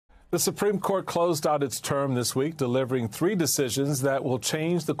The Supreme Court closed out its term this week, delivering 3 decisions that will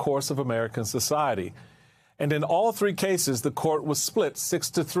change the course of American society. And in all 3 cases, the court was split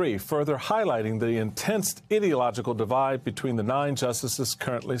 6-3, further highlighting the intense ideological divide between the 9 justices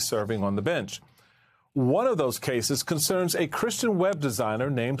currently serving on the bench. One of those cases concerns a Christian web designer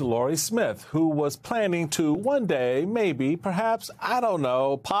named Lorie Smith, who was planning to one day, maybe, perhaps, I don't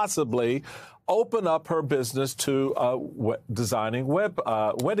know, possibly, open up her business to designing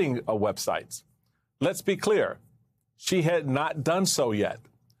wedding websites. Let's be clear, she had not done so yet.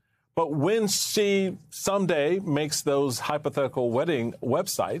 But when she someday makes those hypothetical wedding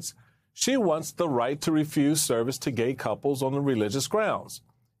websites, she wants the right to refuse service to gay couples on the religious grounds.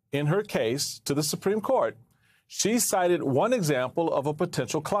 In her case to the Supreme Court, she cited one example of a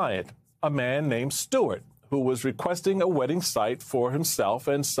potential client, a man named Stewart, who was requesting a wedding site for himself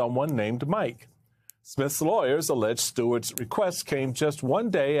and someone named Mike. Smith's lawyers allege Stewart's request came just one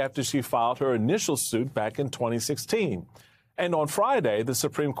day after she filed her initial suit back in 2016. And on Friday, the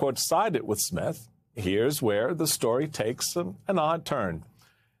Supreme Court sided with Smith. Here's where the story takes an odd turn.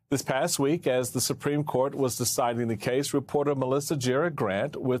 This past week, as the Supreme Court was deciding the case, reporter Melissa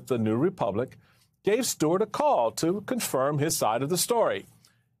Grant with the New Republic gave Stewart a call to confirm his side of the story.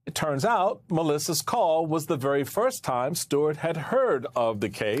 It turns out Melissa's call was the very first time Stewart had heard of the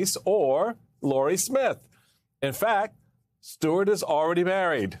case or Lorie Smith. In fact, Stewart is already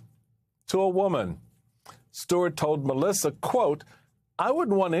married to a woman. Stewart told Melissa, quote, "I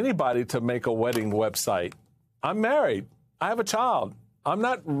wouldn't want anybody to make a wedding website. I'm married. I have a child. I'm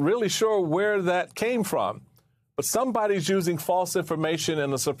not really sure where that came from, but somebody's using false information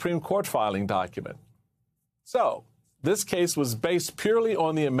in a Supreme Court filing document." So this case was based purely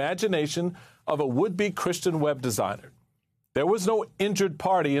on the imagination of a would-be Christian web designer. There was no injured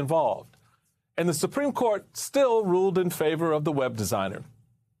party involved. And the Supreme Court still ruled in favor of the web designer.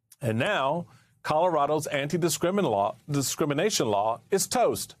 And now Colorado's anti-discrimination law is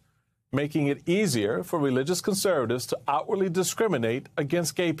toast, making it easier for religious conservatives to outwardly discriminate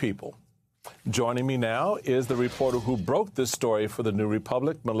against gay people. Joining me now is the reporter who broke this story for the New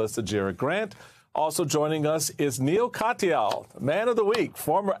Republic, Melissa Grant. Also joining us is Neil Katyal, Man of the Week,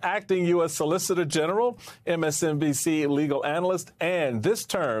 former acting U.S. Solicitor General, MSNBC legal analyst, and this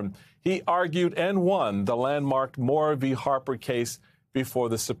term he argued and won the landmark Moore v. Harper case before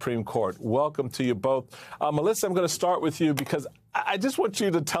the Supreme Court. Welcome to you both. Melissa, I'm going to start with you because I just want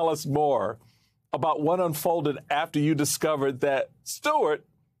you to tell us more about what unfolded after you discovered that Stewart,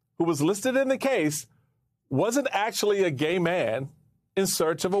 who was listed in the case, wasn't actually a gay man in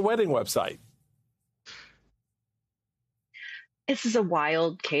search of a wedding website. This is a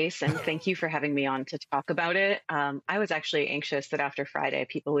wild case, and thank you for having me on to talk about it. I was actually anxious that after Friday,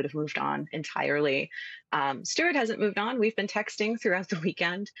 people would have moved on entirely. Stewart hasn't moved on. We've been texting throughout the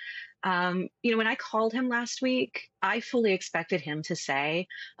weekend. When I called him last week, I fully expected him to say,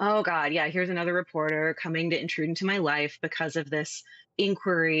 "Oh, God, yeah, here's another reporter coming to intrude into my life because of this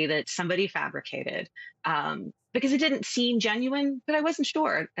inquiry that somebody fabricated." Because it didn't seem genuine, but I wasn't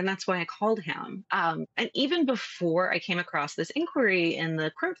sure. And that's why I called him. And even before I came across this inquiry in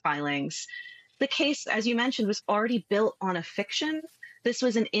the court filings, the case, as you mentioned, was already built on a fiction. This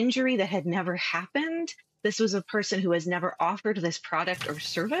was an injury that had never happened. This was a person who has never offered this product or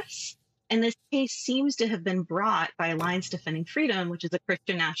service. And this case seems to have been brought by Alliance Defending Freedom, which is a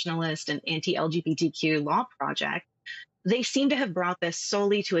Christian nationalist and anti-LGBTQ law project. They seem to have brought this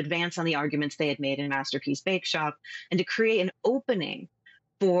solely to advance on the arguments they had made in Masterpiece Bake Shop and to create an opening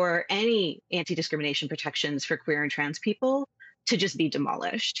for any anti-discrimination protections for queer and trans people to just be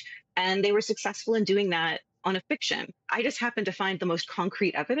demolished. And they were successful in doing that on a fiction. I just happened to find the most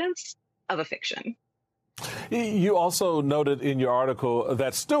concrete evidence of a fiction. You also noted in your article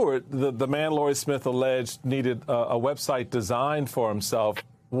that Stewart, the man Lorie Smith alleged needed a website designed for himself,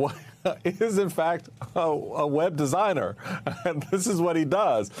 is in fact a web designer, and this is what he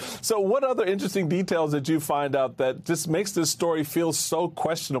does. So what other interesting details did you find out that just makes this story feel so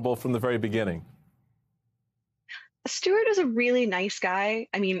questionable from the very beginning? Stewart is a really nice guy.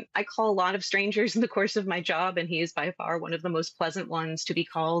 I mean, I call a lot of strangers in the course of my job, and he is by far one of the most pleasant ones to be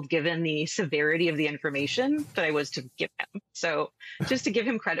called, given the severity of the information that I was to give him. So just to give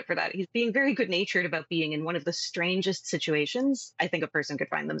him credit for that, he's being very good-natured about being in one of the strangest situations I think a person could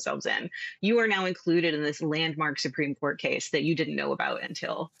find themselves in. You are now included in this landmark Supreme Court case that you didn't know about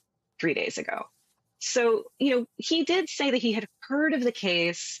until 3 days ago. So, he did say that he had heard of the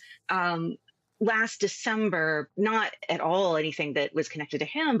case last December, not at all anything that was connected to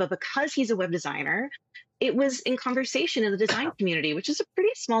him, but because he's a web designer it was in conversation in the design community, which is a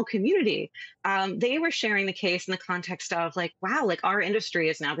pretty small community. They were sharing the case in the context of like, wow, like our industry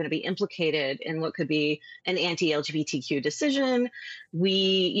is now going to be implicated in what could be an anti-LGBTQ decision.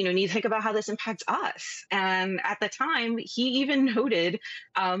 We, need to think about how this impacts us. And at the time, he even noted,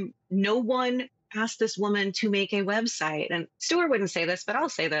 no one asked this woman to make a website. And Stuart wouldn't say this, but I'll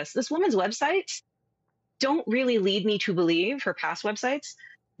say this. This woman's websites don't really lead me to believe, her past websites,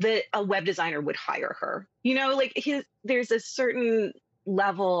 that a web designer would hire her. There's a certain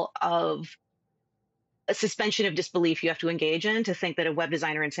level of a suspension of disbelief you have to engage in to think that a web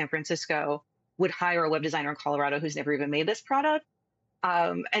designer in San Francisco would hire a web designer in Colorado who's never even made this product.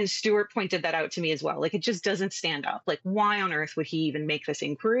 And Stuart pointed that out to me as well. Like, it just doesn't stand up. Like, why on earth would he even make this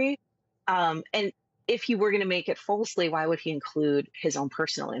inquiry? And if he were going to make it falsely, why would he include his own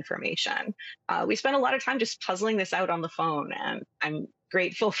personal information? We spent a lot of time just puzzling this out on the phone, and I'm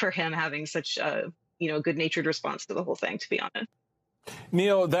grateful for him having such a good-natured response to the whole thing, to be honest.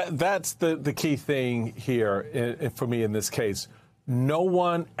 Neil, that's the key thing here for me in this case. No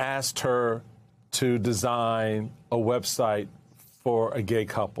one asked her to design a website for a gay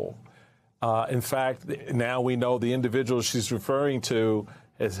couple. In fact, now we know the individual she's referring to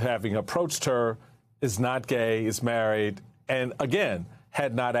as having approached her is not gay, is married, and again,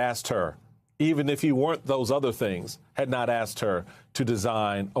 had not asked her, even if he weren't those other things, had not asked her to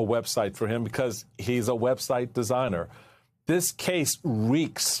design a website for him because he's a website designer. This case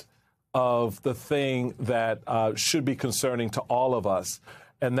reeks of the thing that should be concerning to all of us,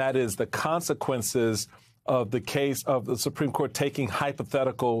 and that is the consequences of the case of the Supreme Court taking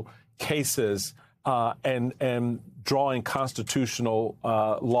hypothetical cases and drawing constitutional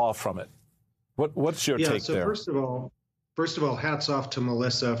law from it. What's your take there? First of all, hats off to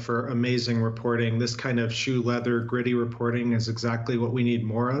Melissa for amazing reporting. This kind of shoe leather, gritty reporting is exactly what we need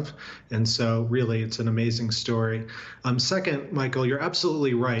more of. And so really, it's an amazing story. Second, Michael, you're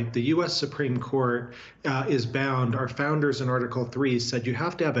absolutely right. The U.S. Supreme Court is bound. Our founders in Article 3 said you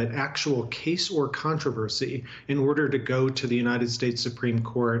have to have an actual case or controversy in order to go to the United States Supreme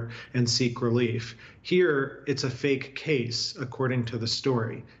Court and seek relief. Here, it's a fake case, according to the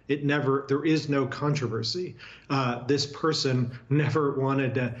story. There is no controversy. This person never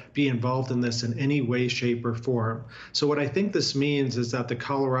wanted to be involved in this in any way, shape, or form. So what I think this means is that the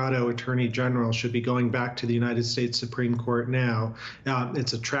Colorado Attorney General should be going back to the United States Supreme Court now.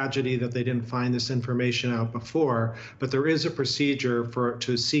 It's a tragedy that they didn't find this information out before, but there is a procedure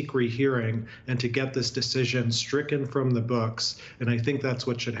to seek rehearing and to get this decision stricken from the books. And I think that's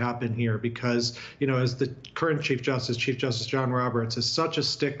what should happen here because, as the current Chief Justice John Roberts, is such a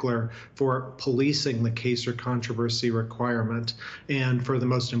stickler for policing the case or controversy requirement, and for the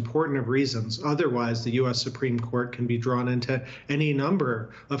most important of reasons. Otherwise, the U.S. Supreme Court can be drawn into any number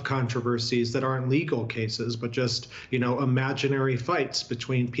of controversies that aren't legal cases, but just, imaginary fights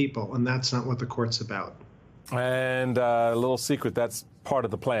between people, and that's not what the court's about. And a little secret, that's part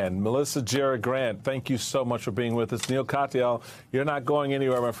of the plan. Melissa Jarrett Grant, thank you so much for being with us. Neil Katyal, you're not going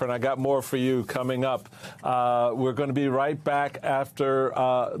anywhere, my friend. I got more for you coming up. We're going to be right back after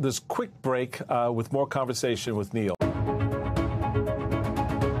this quick break with more conversation with Neil.